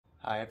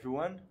Hi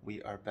everyone, we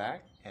are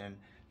back, and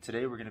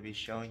today we're going to be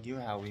showing you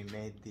how we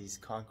made these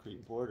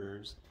concrete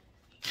borders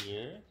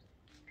here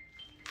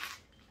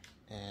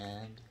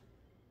and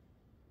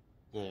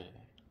there.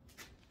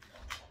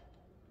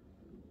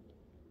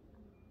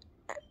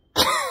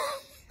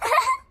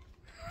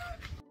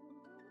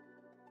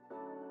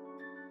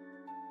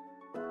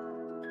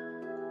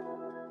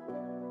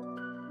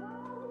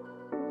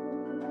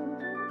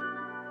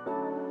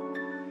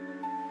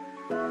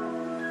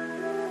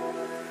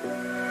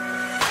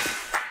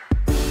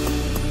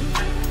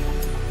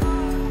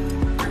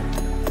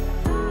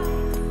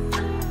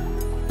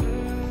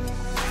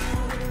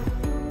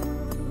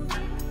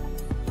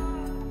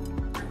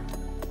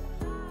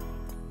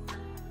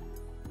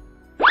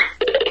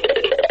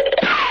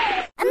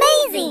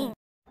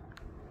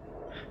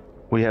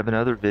 We have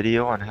another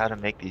video on how to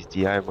make these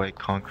DIY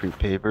concrete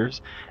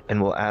pavers,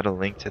 and we'll add a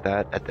link to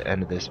that at the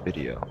end of this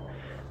video.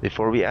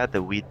 Before we add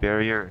the weed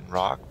barrier and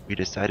rock, we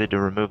decided to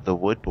remove the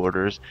wood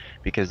borders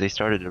because they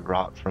started to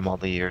rot from all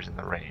the years in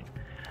the rain.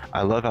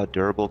 I love how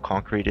durable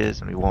concrete is,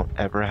 and we won't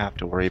ever have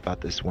to worry about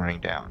this wearing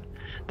down.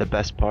 The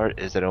best part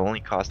is that it only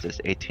cost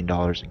us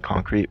 $18 in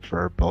concrete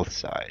for both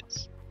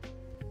sides.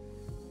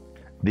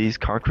 These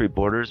concrete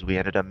borders, we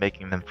ended up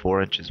making them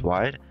 4 inches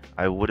wide.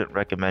 I wouldn't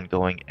recommend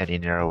going any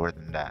narrower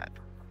than that.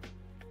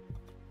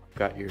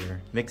 Got your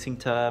mixing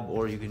tub,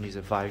 or you can use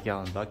a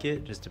 5-gallon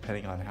bucket, just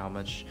depending on how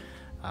much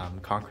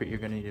concrete you're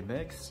going to need to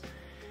mix.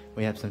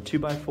 We have some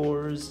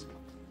 2x4s.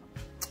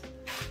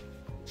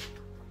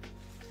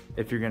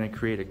 If you're going to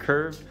create a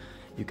curve,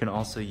 you can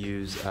also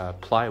use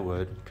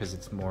plywood because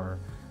it's more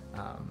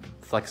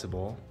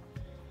flexible.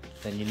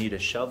 Then you need a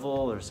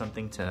shovel or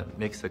something to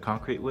mix the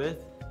concrete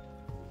with.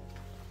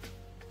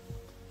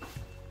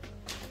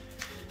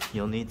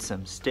 You'll need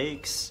some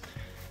stakes.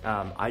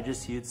 I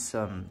just used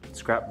some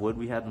scrap wood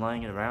we had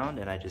lying around,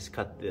 and I just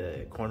cut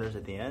the corners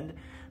at the end,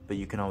 but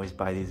you can always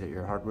buy these at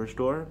your hardware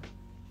store.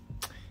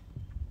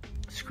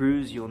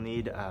 Screws, you'll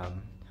need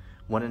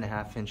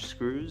 1.5-inch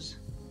screws,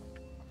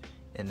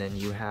 and then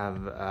you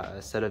have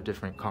a set of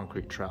different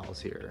concrete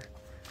trowels here.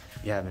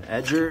 You have an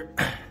edger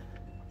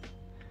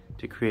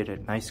to create a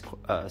nice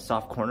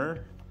soft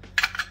corner,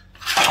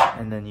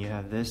 and then you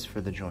have this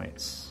for the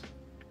joints.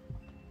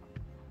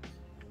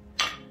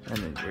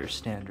 And then your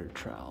standard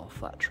trowel,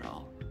 flat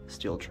trowel,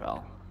 steel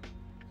trowel.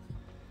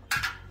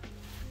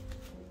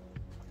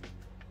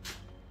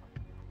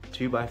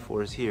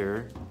 2x4s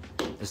here,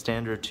 the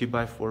standard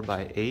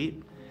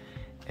 2x4x8.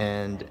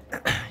 And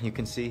you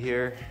can see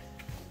here,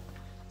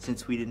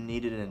 since we didn't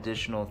need an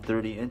additional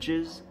 30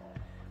 inches,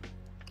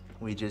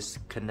 we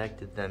just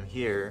connected them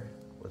here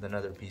with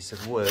another piece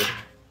of wood,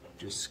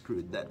 just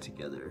screwed that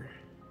together.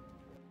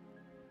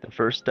 The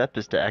first step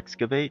is to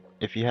excavate.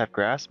 If you have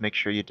grass, make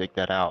sure you dig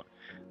that out.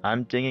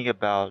 I'm digging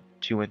about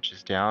 2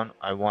 inches down.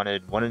 I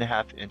wanted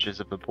 1.5 inches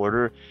of the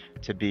border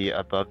to be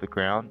above the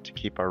ground to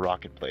keep our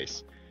rock in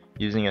place.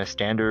 Using a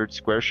standard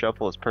square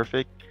shovel is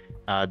perfect.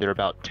 They're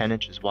about 10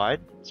 inches wide,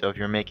 so if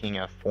you're making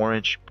a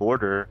 4-inch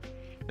border,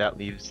 that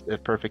leaves the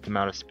perfect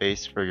amount of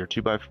space for your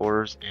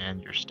 2x4s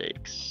and your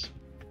stakes.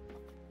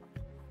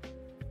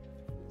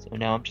 So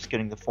now I'm just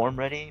getting the form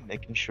ready,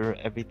 making sure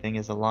everything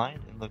is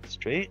aligned and looks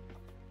straight.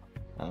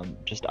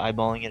 Just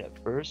eyeballing it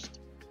at first,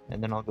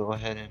 and then I'll go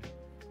ahead and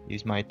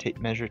use my tape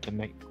measure to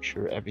make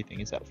sure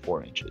everything is at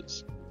 4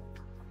 inches.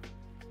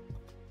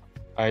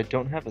 I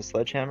don't have a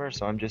sledgehammer,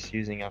 so I'm just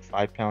using a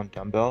 5-pound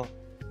dumbbell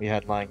we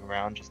had lying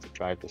around just to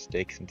drive the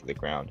stakes into the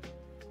ground.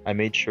 I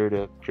made sure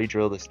to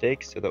pre-drill the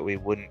stakes so that we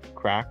wouldn't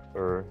crack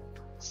or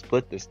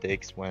split the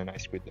stakes when I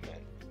screwed them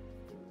in.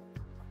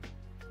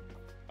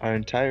 Our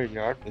entire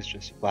yard was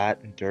just flat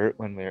and dirt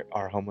when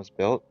our home was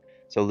built,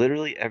 so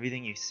literally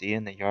everything you see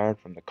in the yard,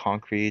 from the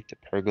concrete to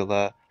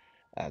pergola,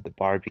 the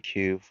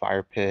barbecue,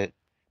 fire pit,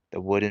 the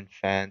wooden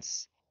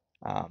fence,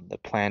 the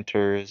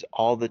planters,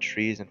 all the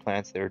trees and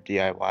plants that are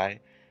DIY.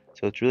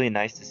 So it's really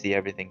nice to see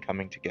everything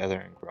coming together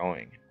and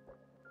growing.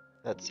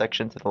 That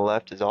section to the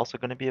left is also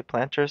going to be a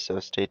planter, so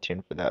stay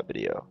tuned for that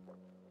video.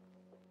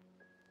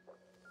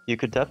 You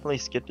could definitely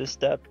skip this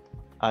step.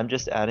 I'm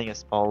just adding a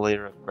small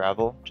layer of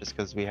gravel just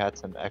because we had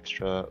some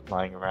extra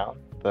lying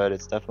around, but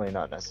it's definitely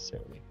not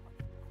necessary.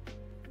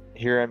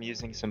 Here I'm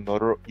using some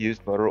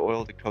used motor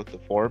oil to coat the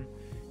form.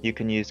 You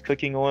can use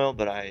cooking oil,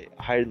 but I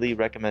highly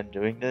recommend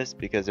doing this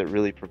because it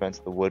really prevents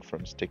the wood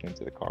from sticking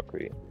to the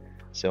concrete.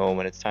 So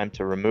when it's time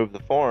to remove the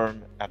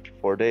form after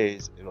 4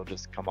 days, it'll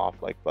just come off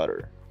like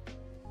butter.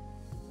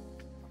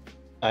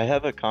 I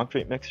have a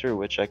concrete mixer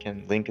which I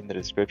can link in the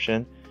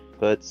description,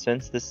 but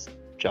since this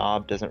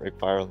job doesn't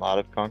require a lot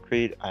of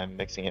concrete, I'm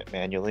mixing it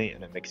manually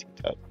in a mixing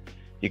tub.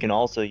 You can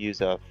also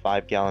use a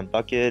 5-gallon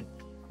bucket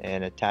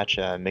and attach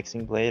a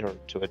mixing blade or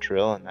to a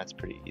drill, and that's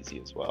pretty easy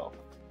as well.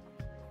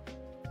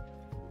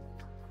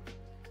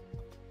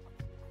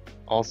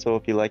 Also,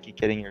 if you like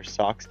getting your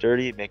socks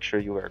dirty, make sure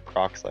you wear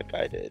Crocs like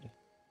I did.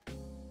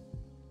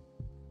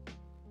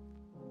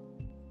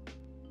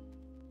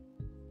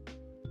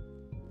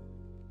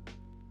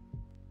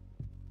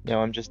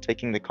 Now I'm just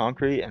taking the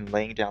concrete and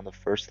laying down the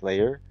first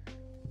layer.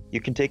 You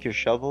can take your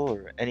shovel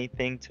or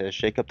anything to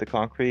shake up the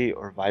concrete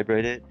or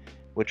vibrate it,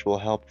 which will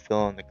help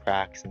fill in the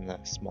cracks and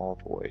the small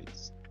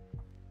voids.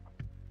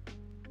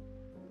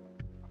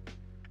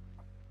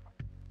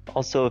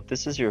 Also, if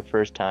this is your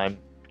first time,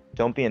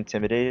 don't be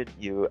intimidated.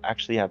 You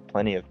actually have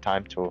plenty of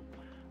time to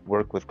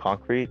work with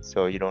concrete,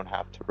 so you don't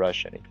have to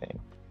rush anything.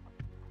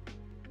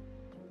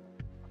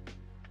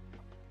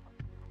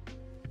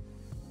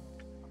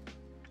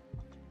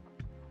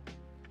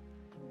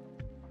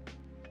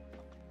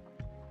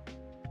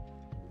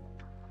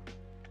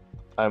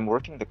 I'm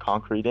working the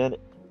concrete in.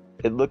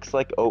 It looks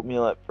like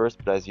oatmeal at first,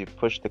 but as you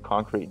push the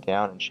concrete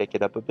down and shake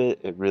it up a bit,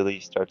 it really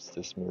starts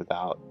to smooth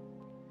out.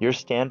 Your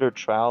standard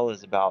trowel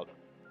is about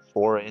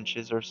 4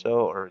 inches or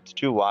so, or it's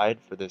too wide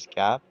for this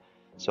gap,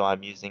 so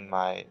I'm using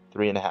my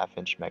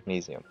 3.5-inch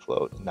magnesium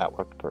float, and that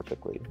worked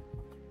perfectly.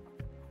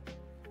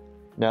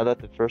 Now that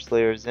the first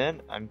layer is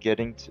in, I'm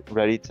getting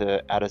ready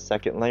to add a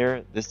second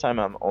layer. This time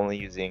I'm only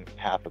using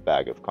half a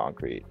bag of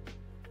concrete.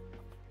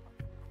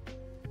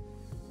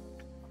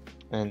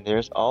 And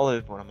there's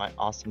Olive, one of my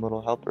awesome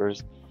little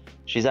helpers.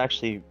 She's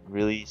actually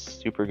really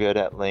super good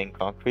at laying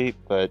concrete,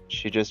 but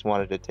she just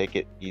wanted to take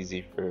it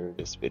easy for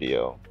this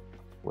video,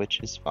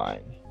 which is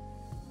fine.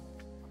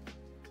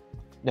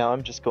 Now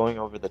I'm just going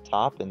over the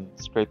top and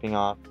scraping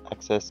off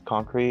excess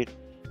concrete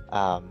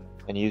and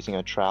using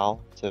a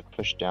trowel to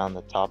push down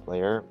the top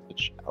layer,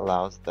 which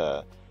allows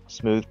the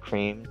smooth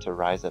cream to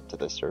rise up to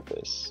the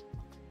surface.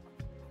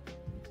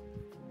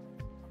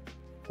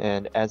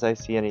 And as I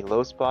see any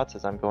low spots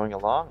as I'm going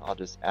along, I'll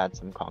just add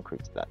some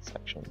concrete to that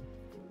section.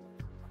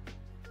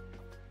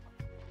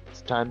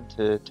 It's time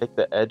to take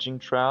the edging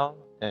trowel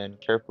and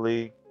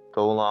carefully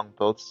go along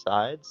both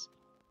sides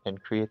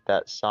and create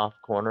that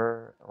soft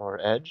corner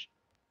or edge.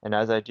 And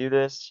as I do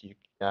this,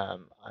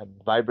 I'm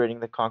vibrating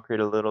the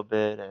concrete a little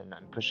bit and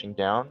I'm pushing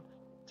down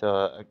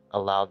to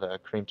allow the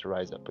cream to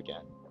rise up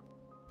again.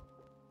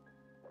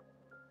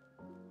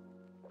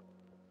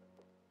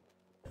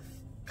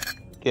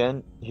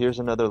 Again, here's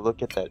another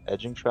look at that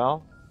edging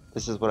trowel.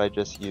 This is what I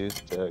just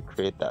used to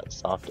create that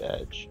soft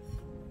edge.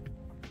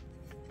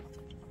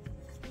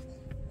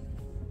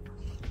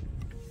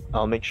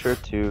 I'll make sure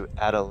to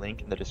add a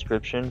link in the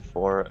description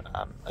for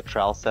a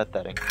trowel set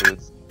that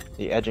includes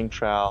the edging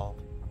trowel,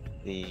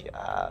 the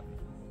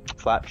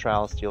flat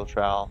trowel, steel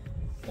trowel,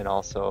 and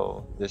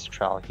also this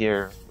trowel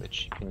here,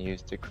 which you can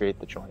use to create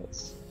the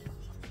joints.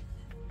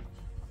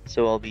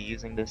 So I'll be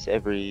using this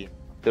every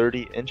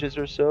 30 inches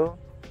or so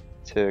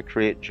to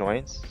create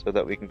joints so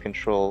that we can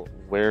control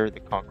where the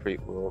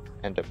concrete will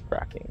end up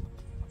cracking.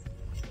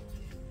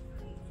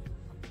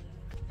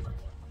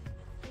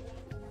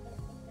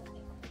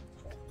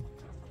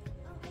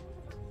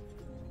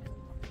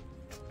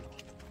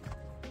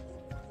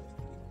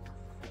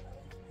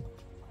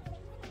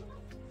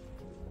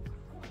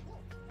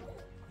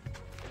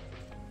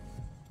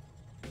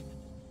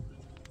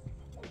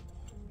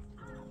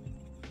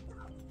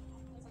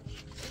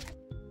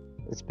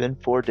 It's been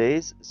 4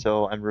 days,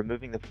 so I'm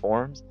removing the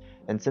forms,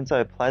 and since I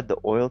applied the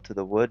oil to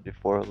the wood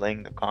before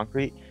laying the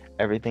concrete,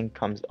 everything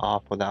comes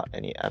off without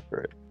any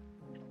effort.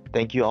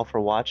 Thank you all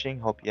for watching.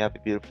 Hope you have a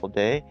beautiful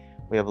day.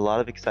 We have a lot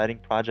of exciting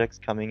projects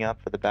coming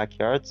up for the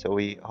backyard, so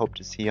we hope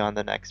to see you on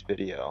the next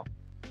video.